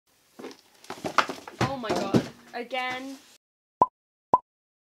again.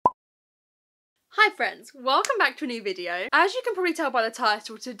 Hi friends, welcome back to a new video. As you can probably tell by the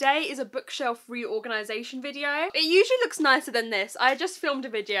title, today is a bookshelf reorganisation video. It usually looks nicer than this. I just filmed a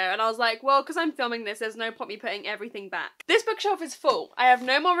video and I was like, well, because I'm filming this, there's no point me putting everything back. This bookshelf is full. I have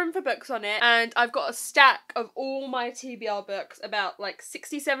no more room for books on it, and I've got a stack of all my TBR books, about like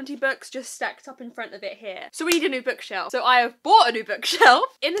 60-70 books just stacked up in front of it here. So we need a new bookshelf. So I have bought a new bookshelf.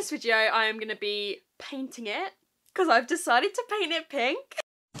 In this video, I am going to be painting it because I've decided to paint it pink.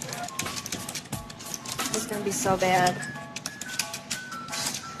 It's gonna be so bad.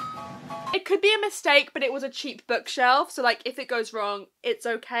 It could be a mistake, but it was a cheap bookshelf, so like if it goes wrong, it's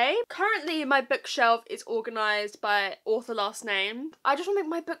okay. Currently my bookshelf is organised by author last name. I just want to make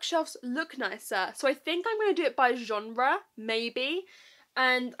my bookshelves look nicer, so I think I'm going to do it by genre, maybe.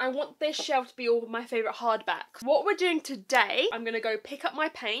 And I want this shelf to be all of my favourite hardbacks. What we're doing today, I'm going to go pick up my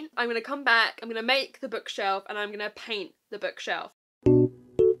paint, I'm going to come back, I'm going to make the bookshelf, and I'm going to paint the bookshelf.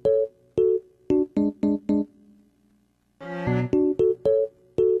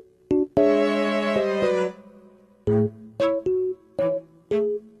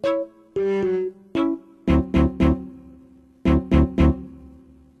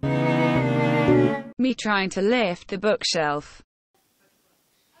 Me trying to lift the bookshelf.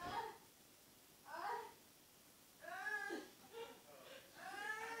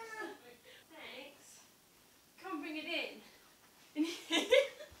 Thanks. Come bring it in.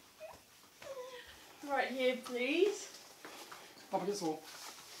 Right here, please. Papa gets all.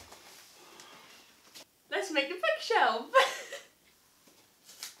 Let's make a bookshelf.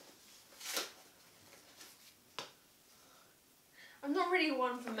 I'm not really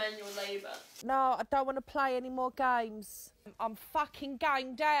one for manual labour. No, I don't want to play any more games. I'm fucking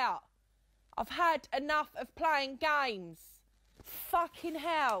gamed out. I've had enough of playing games. Fucking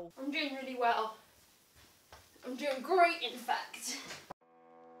hell. I'm doing really well. I'm doing great, in fact.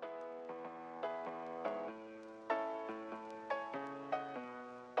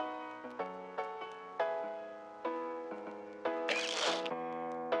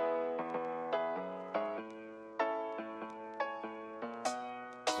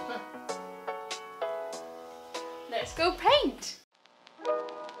 Let's go paint!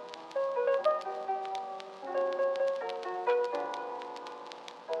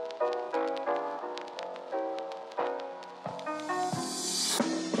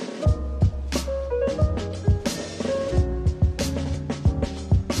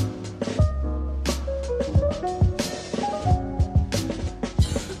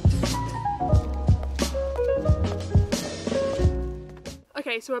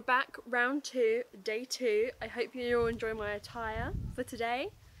 Okay, so we're back, round 2, day 2. I hope you all enjoy my attire for today.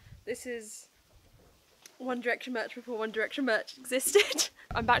 This is One Direction merch before One Direction merch existed.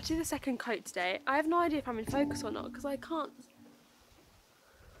 I'm back to the second coat today. I have no idea if I'm in focus or not because I can't.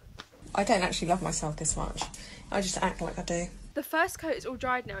 I don't actually love myself this much. I just act like I do. The first coat is all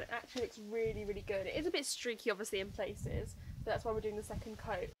dried now and it actually looks really, really good. It is a bit streaky obviously in places, but that's why we're doing the second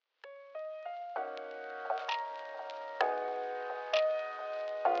coat.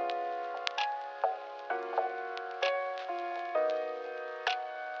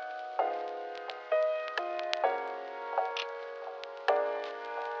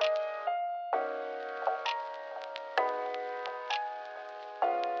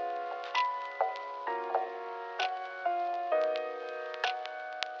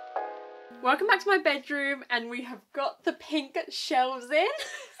 Welcome back to my bedroom, and we have got the pink shelves in.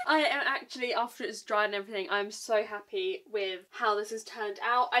 I am actually, after it's dried and everything, I'm so happy with how this has turned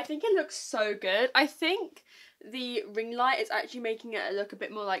out. I think it looks so good. I think the ring light is actually making it look a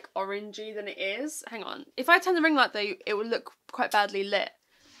bit more like orangey than it is. Hang on. If I turn the ring light though, it would look quite badly lit.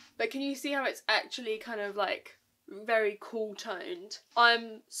 But can you see how it's actually kind of like very cool toned?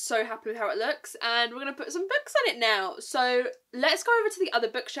 I'm so happy with how it looks, and we're gonna put some books on it now. So let's go over to the other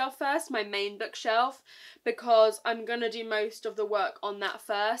bookshelf first, my main bookshelf, because I'm gonna do most of the work on that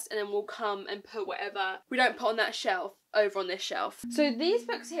first, and then we'll come and put whatever we don't put on that shelf over on this shelf. So these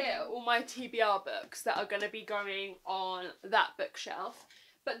books here are all my TBR books that are gonna be going on that bookshelf.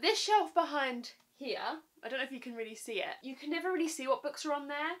 But this shelf behind here, I don't know if you can really see it. You can never really see what books are on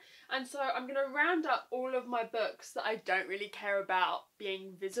there, and so I'm going to round up all of my books that I don't really care about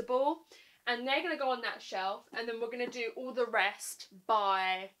being visible, and they're going to go on that shelf, and then we're going to do all the rest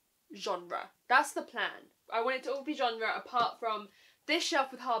by genre. That's the plan. I want it to all be genre apart from this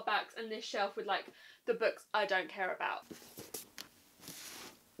shelf with hardbacks and this shelf with like the books I don't care about.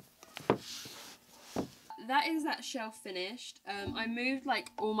 That is that shelf finished. I moved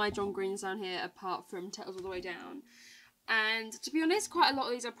like all my John Greens down here apart from Turtles All the Way Down. And to be honest, quite a lot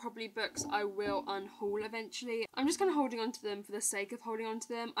of these are probably books I will unhaul eventually. I'm just kind of holding on to them for the sake of holding on to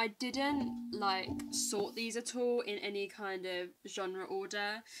them. I didn't like sort these at all in any kind of genre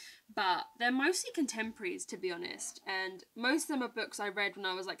order, but they're mostly contemporaries, to be honest. And most of them are books I read when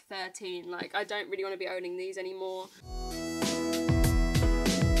I was like 13. Like, I don't really want to be owning these anymore.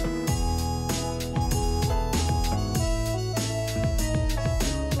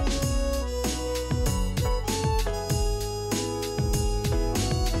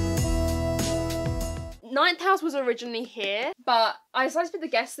 Ninth House was originally here, but I decided to put the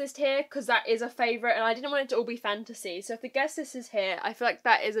guest list here because that is a favourite and I didn't want it to all be fantasy. So if the guest list is here, I feel like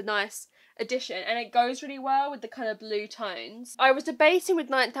that is a nice addition and it goes really well with the kind of blue tones. I was debating with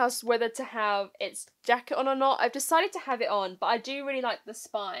Ninth House whether to have its jacket on or not. I've decided to have it on, but I do really like the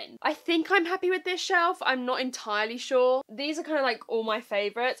spine. I think I'm happy with this shelf. I'm not entirely sure. These are kind of like all my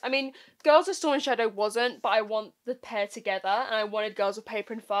favourites. I mean, Girls of Storm and Shadow wasn't, but I want the pair together and I wanted Girls of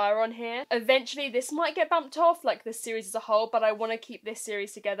Paper and Fire on here. Eventually this might get bumped off, like the series as a whole, but I want to keep this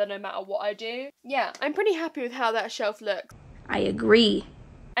series together no matter what I do. Yeah, I'm pretty happy with how that shelf looks. I agree.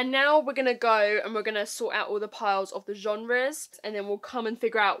 And now we're going to go and we're going to sort out all the piles of the genres and then we'll come and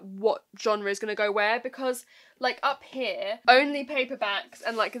figure out what genre is going to go where, because like up here, only paperbacks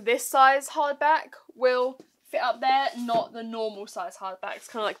and like this size hardback will fit up there, not the normal size hardbacks,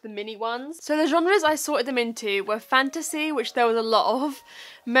 kind of like the mini ones. So the genres I sorted them into were fantasy, which there was a lot of,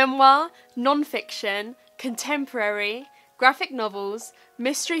 memoir, non-fiction, contemporary, graphic novels,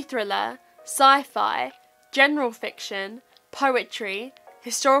 mystery thriller, sci-fi, general fiction, poetry,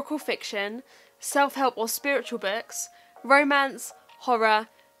 historical fiction, self-help or spiritual books, romance, horror,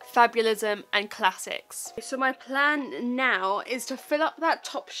 fabulism and classics. So my plan now is to fill up that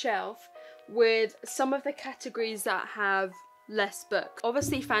top shelf with some of the categories that have less books.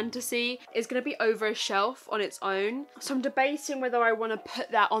 Obviously fantasy is going to be over a shelf on its own, so I'm debating whether I want to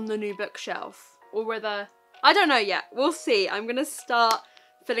put that on the new bookshelf or whether, I don't know yet, we'll see. I'm going to start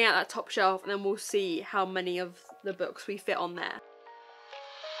filling out that top shelf and then we'll see how many of the books we fit on there.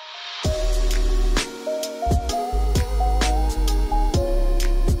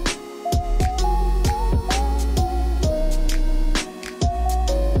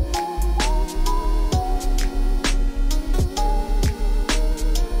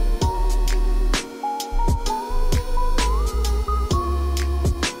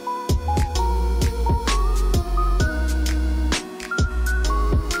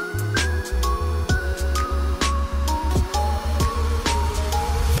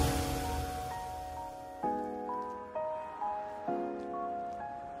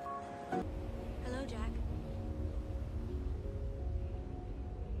 Hello, Jack.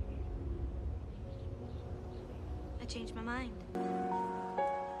 I changed my mind.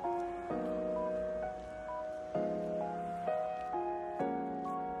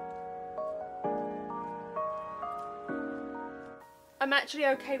 I'm actually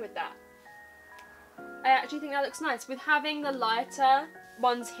okay with that. I actually think that looks nice. With having the lighter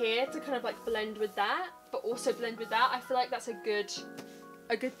ones here to kind of like blend with that, but also blend with that, I feel like that's a good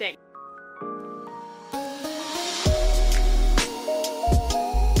thing.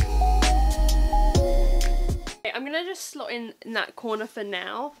 Okay, I'm gonna just slot in that corner for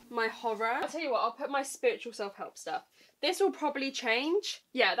now. My horror. I'll tell you what, I'll put my spiritual self-help stuff. This will probably change.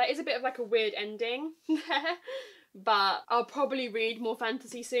 Yeah, that is a bit of like a weird ending there. But I'll probably read more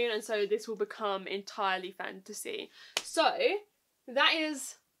fantasy soon and so this will become entirely fantasy. So that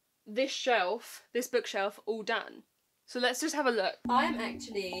is this shelf, this bookshelf, all done. So let's just have a look. I am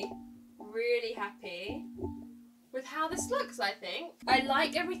actually really happy with how this looks, I think. I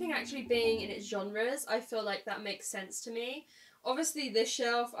like everything actually being in its genres. I feel like that makes sense to me. Obviously this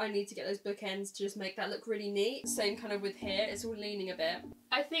shelf, I need to get those bookends to just make that look really neat. Same kind of with here, it's all leaning a bit.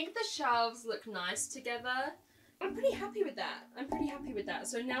 I think the shelves look nice together. I'm pretty happy with that. I'm pretty happy with that.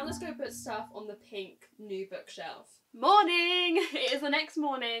 So now let's go put stuff on the pink new bookshelf. Morning! It is the next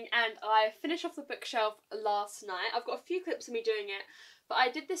morning and I finished off the bookshelf last night. I've got a few clips of me doing it, but I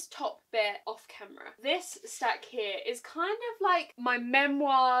did this top bit off camera. This stack here is kind of like my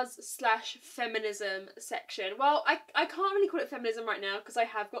memoirs slash feminism section. Well, I can't really call it feminism right now because I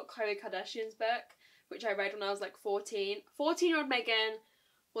have got Khloe Kardashian's book, which I read when I was like 14. 14-year-old Megan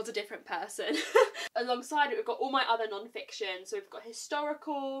was a different person. Alongside it, we've got all my other non-fiction. So we've got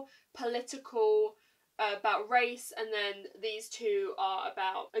historical, political, about race, and then these two are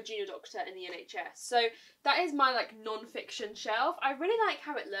about a junior doctor in the NHS. So that is my like non-fiction shelf. I really like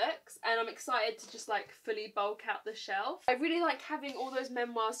how it looks, and I'm excited to just like fully bulk out the shelf. I really like having all those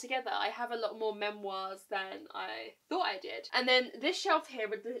memoirs together. I have a lot more memoirs than I thought I did. And then this shelf here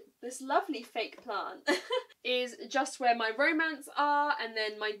with this lovely fake plant is just where my romance are, and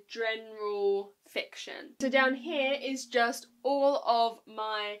then my general fiction. So down here is just all of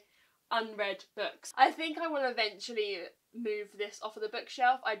my unread books. I think I will eventually move this off of the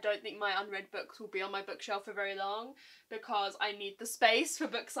bookshelf. I don't think my unread books will be on my bookshelf for very long because I need the space for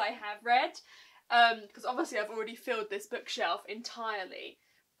books I have read, because obviously I've already filled this bookshelf entirely,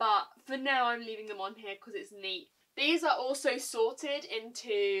 but for now I'm leaving them on here because it's neat. These are also sorted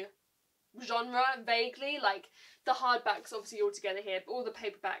into genre vaguely, like the hardbacks obviously all together here, but all the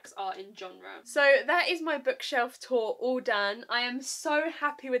paperbacks are in genre. So that is my bookshelf tour all done. I am so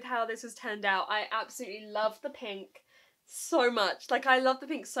happy with how this has turned out. I absolutely love the pink so much. Like, I love the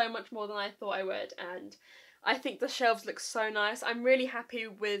pink so much more than I thought I would, and I think the shelves look so nice. I'm really happy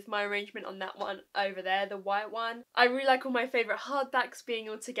with my arrangement on that one over there, the white one. I really like all my favourite hardbacks being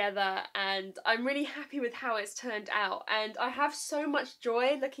all together, and I'm really happy with how it's turned out. And I have so much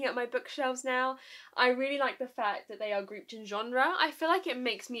joy looking at my bookshelves now. I really like the fact that they are grouped in genre. I feel like it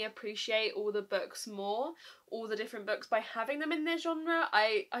makes me appreciate all the books more, all the different books, by having them in their genre.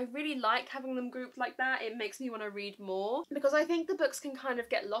 I really like having them grouped like that. It makes me want to read more, because I think the books can kind of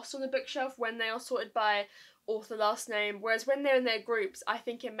get lost on the bookshelf when they are sorted by author last name, whereas when they're in their groups I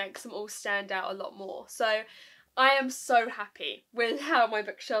think it makes them all stand out a lot more. So I am so happy with how my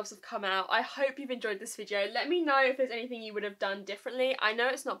bookshelves have come out. I hope you've enjoyed this video. Let me know if there's anything you would have done differently. I know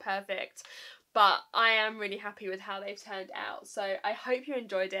it's not perfect, but I am really happy with how they've turned out. So I hope you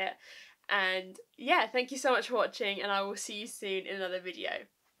enjoyed it, and yeah, thank you so much for watching, and I will see you soon in another video.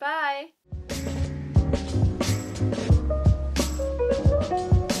 Bye!